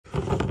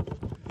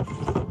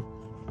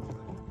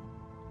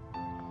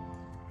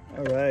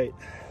All right,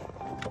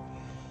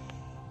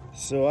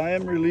 so I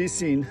am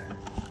releasing,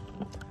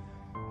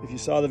 if you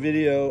saw the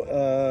video,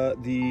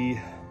 the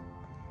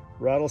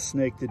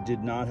rattlesnake that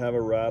did not have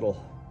a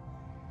rattle.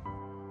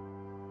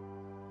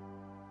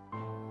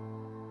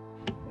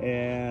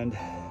 And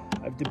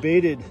I've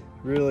debated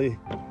really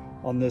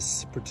on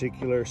this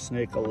particular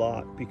snake a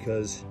lot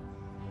because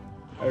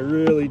I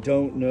really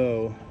don't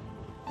know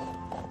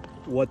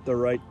what the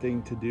right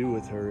thing to do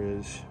with her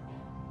is.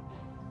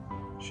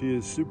 She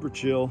is super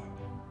chill,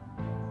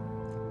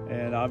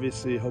 and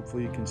obviously,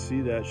 hopefully you can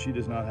see that she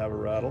does not have a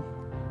rattle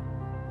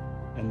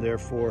and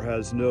therefore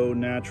has no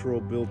natural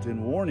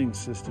built-in warning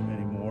system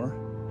anymore.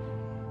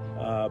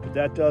 But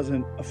that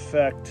doesn't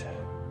affect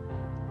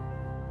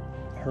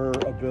her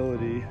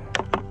ability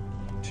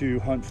to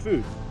hunt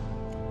food.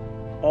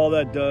 All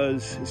that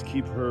does is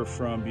keep her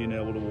from being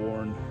able to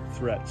warn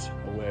threats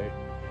away.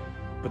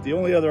 But the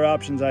only other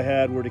options I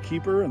had were to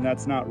keep her, and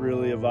that's not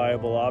really a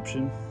viable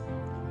option,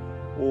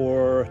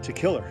 or to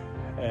kill her.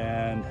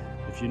 And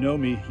if you know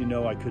me, you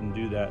know I couldn't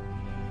do that.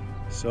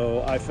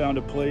 So I found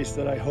a place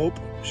that I hope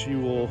she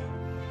will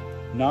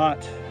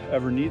not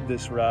ever need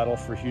this rattle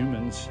for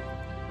humans.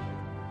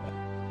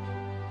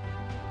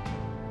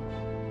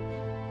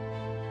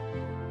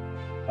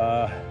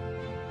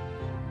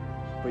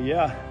 But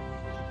yeah,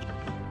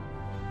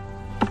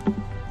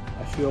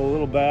 I feel a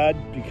little bad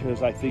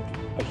because I think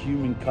a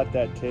human cut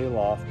that tail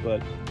off,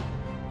 but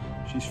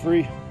she's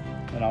free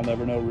and I'll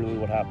never know really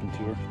what happened to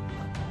her.